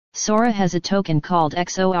Sora has a token called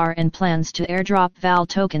XOR and plans to airdrop VAL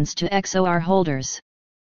tokens to XOR holders.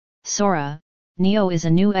 Sora, NEO is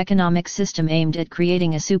a new economic system aimed at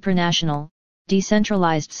creating a supranational,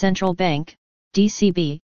 decentralized central bank,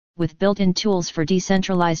 DCB, with built-in tools for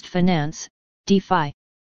decentralized finance, DeFi.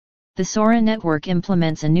 The Sora network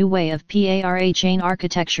implements a new way of PARA chain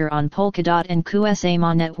architecture on Polkadot and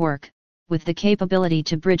Kusama network, with the capability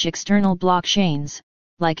to bridge external blockchains,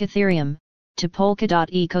 like Ethereum, to Polkadot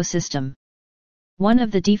ecosystem. One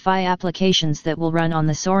of the DeFi applications that will run on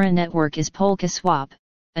the Sora network is PolkaSwap,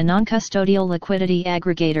 a non-custodial liquidity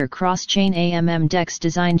aggregator cross-chain AMM DEX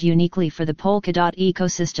designed uniquely for the Polkadot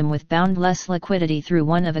ecosystem with boundless liquidity through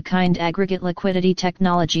one-of-a-kind aggregate liquidity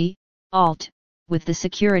technology, ALT, with the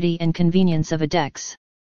security and convenience of a DEX.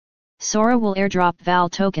 Sora will airdrop VAL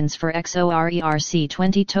tokens for XOR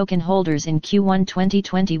ERC20 token holders in Q1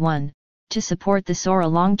 2021, to support the Sora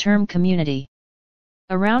long-term community.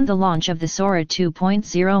 Around the launch of the Sora 2.0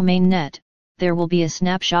 mainnet, there will be a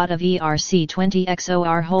snapshot of ERC20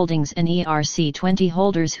 XOR holdings, and ERC20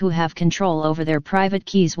 holders who have control over their private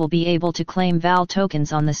keys will be able to claim VAL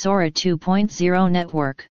tokens on the Sora 2.0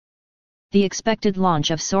 network. The expected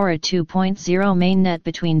launch of Sora 2.0 mainnet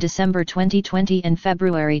between December 2020 and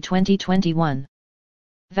February 2021.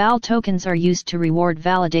 VAL tokens are used to reward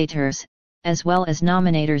validators, as well as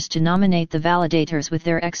nominators to nominate the validators with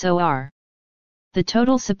their XOR. The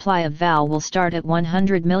total supply of VAL will start at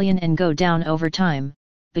 100 million and go down over time,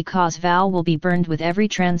 because VAL will be burned with every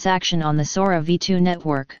transaction on the Sora V2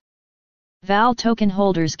 network. VAL token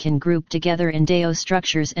holders can group together in DAO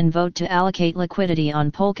structures and vote to allocate liquidity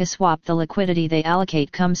on PolkaSwap. The liquidity they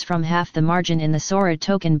allocate comes from half the margin in the Sora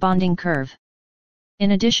token bonding curve.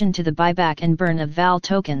 In addition to the buyback and burn of VAL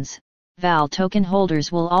tokens, VAL token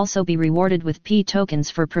holders will also be rewarded with P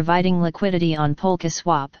tokens for providing liquidity on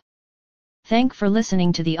PolkaSwap. Thank for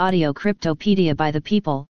listening to the audio Cryptopedia by the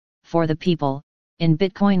people, for the people. In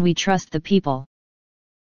Bitcoin we trust the people.